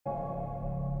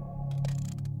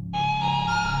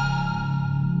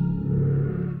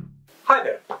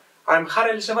I'm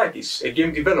Alisavakis, a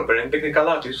game developer and technical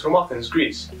artist from Athens,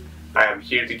 Greece. I am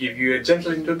here to give you a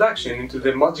gentle introduction into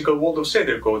the magical world of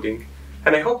shader coding,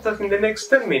 and I hope that in the next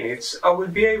 10 minutes I will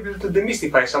be able to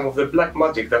demystify some of the black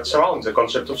magic that surrounds the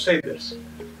concept of shaders.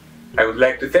 I would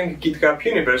like to thank GitHub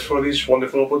Universe for this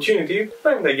wonderful opportunity,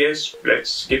 and I guess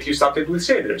let's get you started with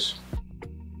shaders.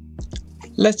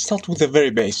 Let's start with the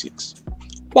very basics.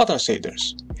 What are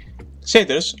shaders?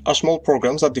 Shaders are small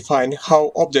programs that define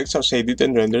how objects are shaded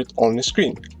and rendered on a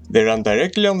screen. They run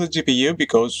directly on the GPU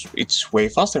because it's way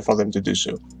faster for them to do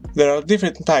so. There are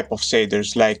different types of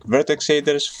shaders like vertex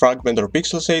shaders, fragment or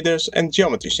pixel shaders, and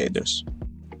geometry shaders.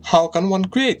 How can one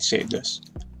create shaders?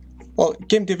 Well,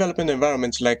 game development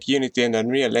environments like Unity and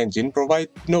Unreal Engine provide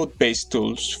node-based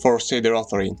tools for shader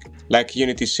authoring, like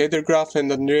Unity's Shader Graph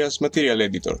and Unreal's Material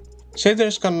Editor.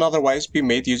 Shaders can otherwise be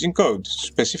made using code,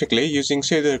 specifically using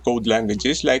shader code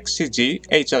languages like CG,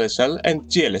 HLSL, and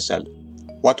GLSL.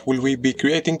 What will we be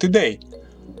creating today?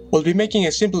 We'll be making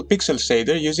a simple pixel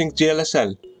shader using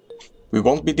GLSL. We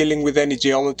won't be dealing with any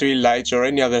geometry, lights, or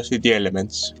any other 3D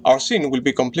elements. Our scene will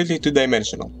be completely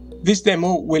two-dimensional. This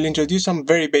demo will introduce some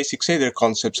very basic shader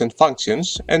concepts and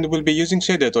functions, and we'll be using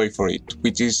Shadertoy for it,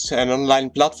 which is an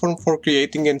online platform for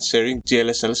creating and sharing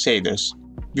GLSL shaders.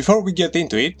 Before we get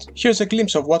into it, here's a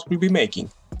glimpse of what we'll be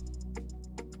making.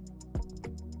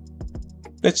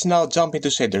 Let's now jump into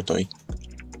Shadertoy.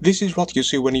 This is what you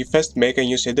see when you first make a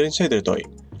new shader in Shadertoy.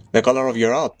 The color of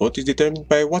your output is determined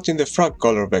by what's in the frag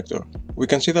color vector. We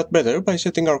can see that better by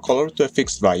setting our color to a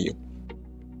fixed value.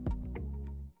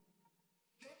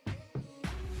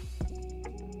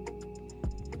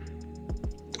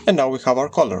 And now we have our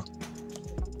color.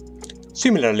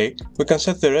 Similarly, we can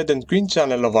set the red and green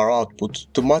channel of our output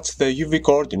to match the UV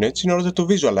coordinates in order to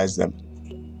visualize them.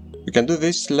 We can do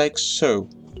this like so.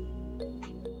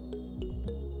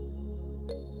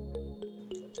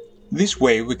 This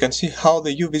way we can see how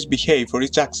the UVs behave for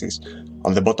each axis.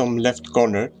 On the bottom left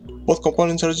corner, both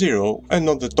components are 0, and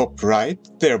on the top right,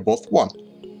 they are both 1.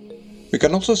 We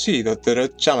can also see that the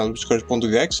red channel, which corresponds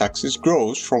to the x-axis,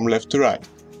 grows from left to right,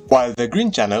 while the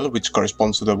green channel, which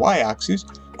corresponds to the y-axis,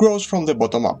 grows from the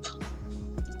bottom up.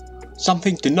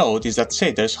 Something to note is that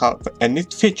shaders have a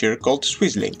neat feature called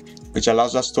swizzling, which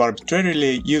allows us to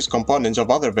arbitrarily use components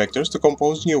of other vectors to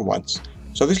compose new ones.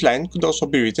 So this line could also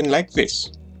be written like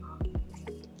this.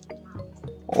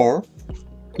 Or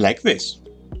like this.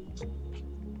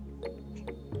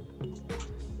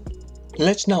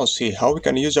 Let's now see how we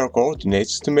can use our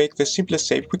coordinates to make the simplest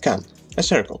shape we can, a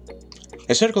circle.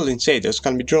 A circle in shaders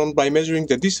can be drawn by measuring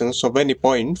the distance of any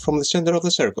point from the center of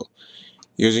the circle.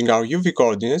 Using our UV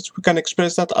coordinates, we can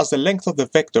express that as the length of the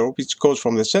vector which goes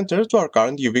from the center to our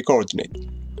current UV coordinate.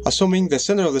 Assuming the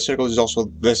center of the circle is also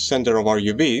the center of our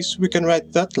UVs, we can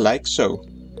write that like so.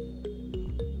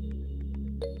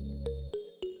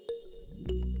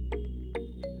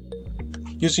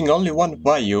 Using only one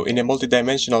value in a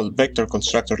multidimensional vector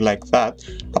constructor like that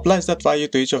applies that value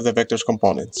to each of the vector's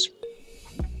components.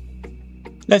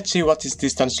 Let's see what this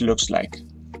distance looks like.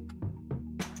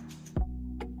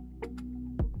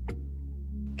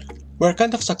 We're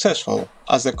kind of successful,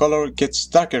 as the color gets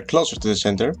darker closer to the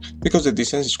center because the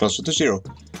distance is closer to 0.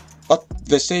 But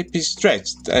the shape is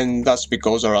stretched, and that's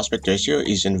because our aspect ratio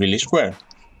isn't really square.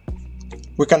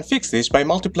 We can fix this by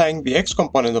multiplying the x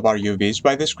component of our UVs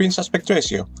by the screen's aspect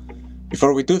ratio.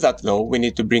 Before we do that though, we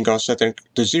need to bring our center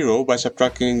to 0 by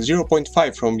subtracting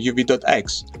 0.5 from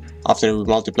uv.x. After we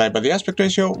multiply by the aspect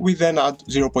ratio, we then add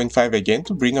 0.5 again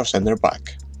to bring our center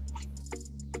back.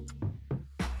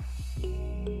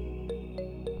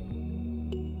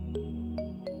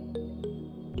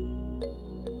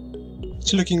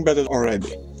 It's looking better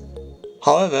already.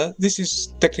 However, this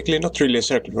is technically not really a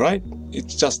circle, right?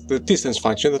 It's just the distance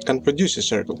function that can produce a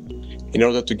circle. In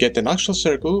order to get an actual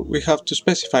circle, we have to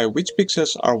specify which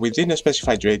pixels are within a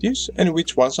specified radius and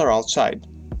which ones are outside.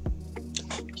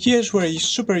 Here's where a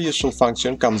super useful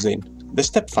function comes in, the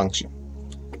step function.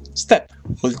 Step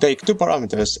will take two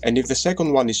parameters, and if the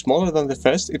second one is smaller than the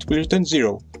first, it will return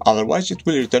 0, otherwise it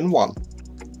will return 1.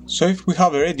 So if we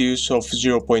have a radius of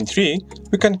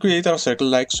 0.3, we can create our circle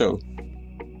like so.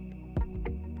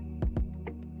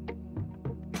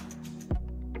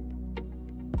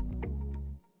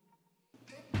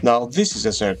 Now this is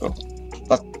a circle,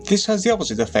 but this has the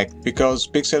opposite effect because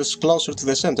pixels closer to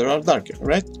the center are darker,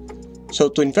 right? So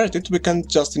to invert it, we can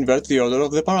just invert the order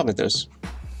of the parameters.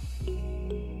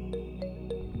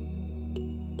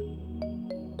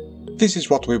 This is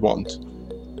what we want.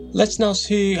 Let's now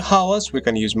see how else we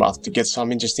can use math to get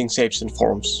some interesting shapes and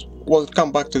forms. We'll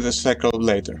come back to the circle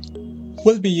later.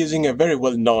 We'll be using a very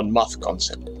well-known math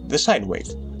concept, the sine wave.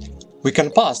 We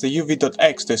can pass the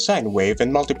uv.x to a sine wave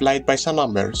and multiply it by some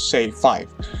number, say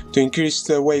 5, to increase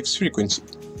the wave's frequency.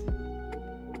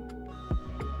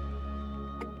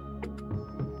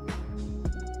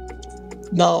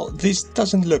 Now, this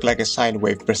doesn't look like a sine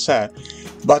wave per se,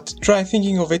 but try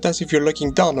thinking of it as if you're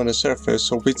looking down on a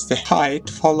surface of which the height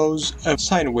follows a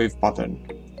sine wave pattern.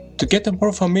 To get a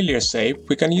more familiar shape,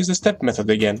 we can use the step method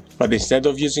again, but instead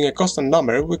of using a constant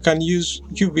number, we can use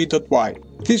uv.y.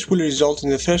 This will result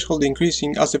in the threshold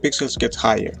increasing as the pixels get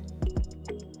higher.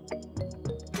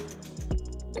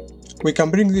 We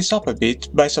can bring this up a bit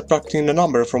by subtracting the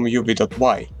number from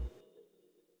uv.y.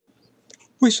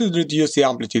 We should reduce the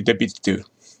amplitude a bit too.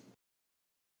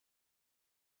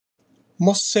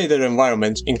 Most shader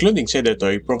environments, including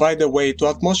Shadertoy, provide a way to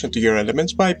add motion to your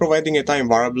elements by providing a time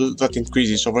variable that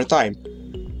increases over time.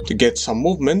 To get some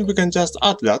movement, we can just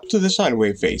add that to the sine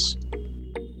wave phase.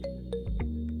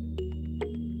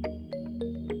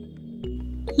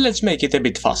 Let's make it a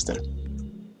bit faster.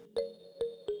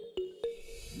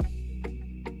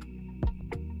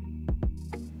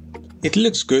 It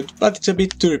looks good, but it's a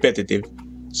bit too repetitive.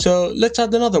 So let's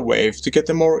add another wave to get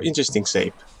a more interesting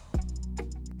shape.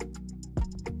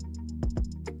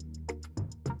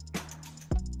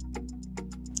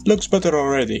 Looks better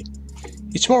already.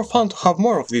 It's more fun to have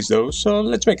more of these though, so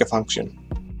let's make a function.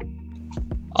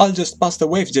 I'll just pass the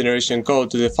wave generation code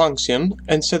to the function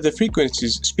and set the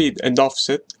frequencies, speed and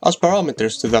offset as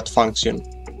parameters to that function.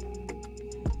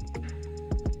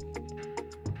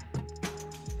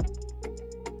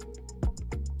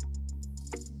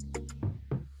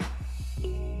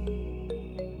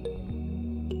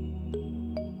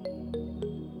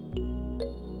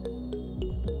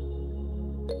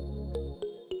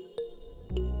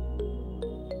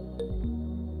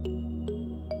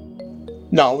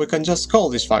 Now we can just call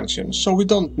this function, so we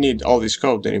don't need all this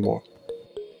code anymore.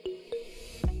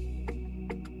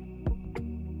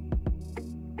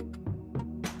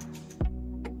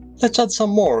 Let's add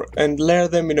some more and layer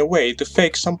them in a way to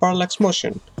fake some parallax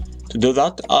motion. To do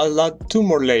that, I'll add 2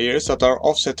 more layers that are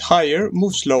offset higher,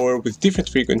 move slower with different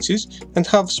frequencies, and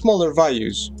have smaller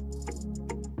values.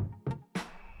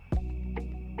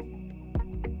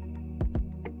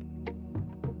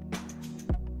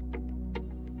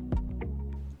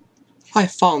 I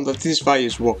found that these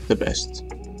values work the best.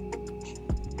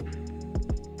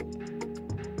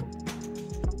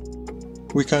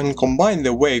 We can combine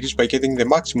the waves by getting the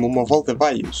maximum of all the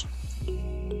values.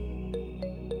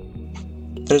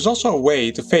 There's also a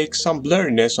way to fake some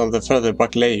blurriness on the further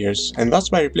back layers, and that's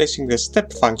by replacing the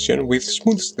step function with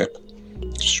smooth step.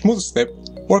 Smooth step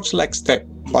works like step,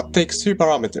 but takes 3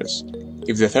 parameters.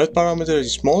 If the third parameter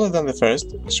is smaller than the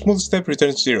first, smooth step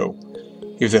returns 0.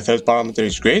 If the third parameter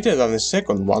is greater than the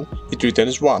second one, it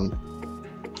returns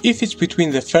 1. If it's between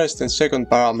the first and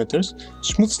second parameters,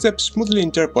 smooth step smoothly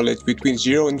interpolates between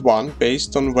 0 and 1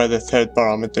 based on where the third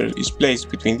parameter is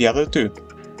placed between the other two.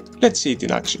 Let's see it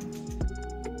in action.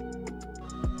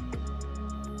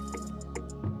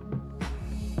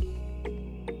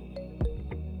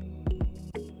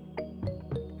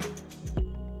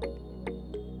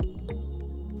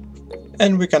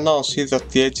 And we can now see that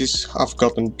the edges have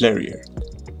gotten blurrier.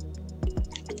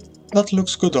 That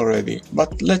looks good already,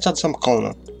 but let's add some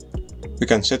color. We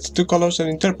can set 2 colors and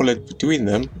interpolate between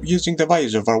them using the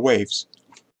values of our waves.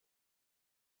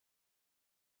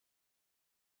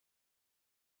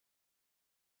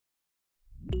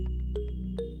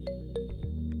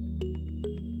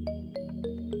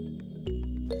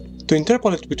 To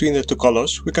interpolate between the 2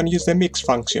 colors, we can use the mix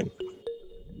function.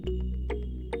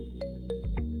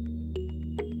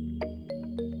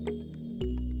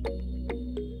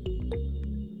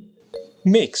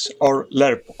 Mix, or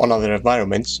lerp on other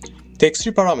environments, takes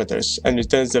 3 parameters and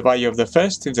returns the value of the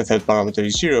first if the third parameter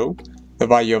is 0, the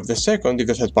value of the second if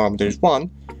the third parameter is 1,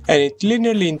 and it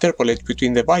linearly interpolates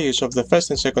between the values of the first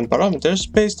and second parameters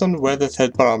based on where the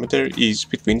third parameter is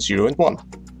between 0 and 1.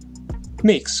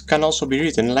 Mix can also be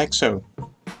written like so.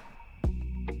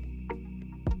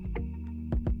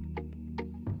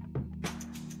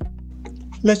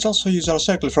 Let's also use our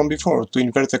circle from before to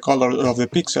invert the color of the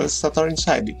pixels that are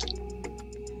inside it.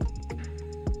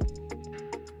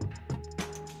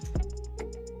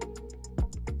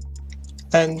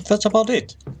 And that's about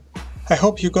it. I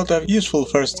hope you got a useful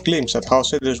first glimpse at how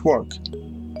shaders work.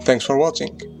 Thanks for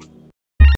watching.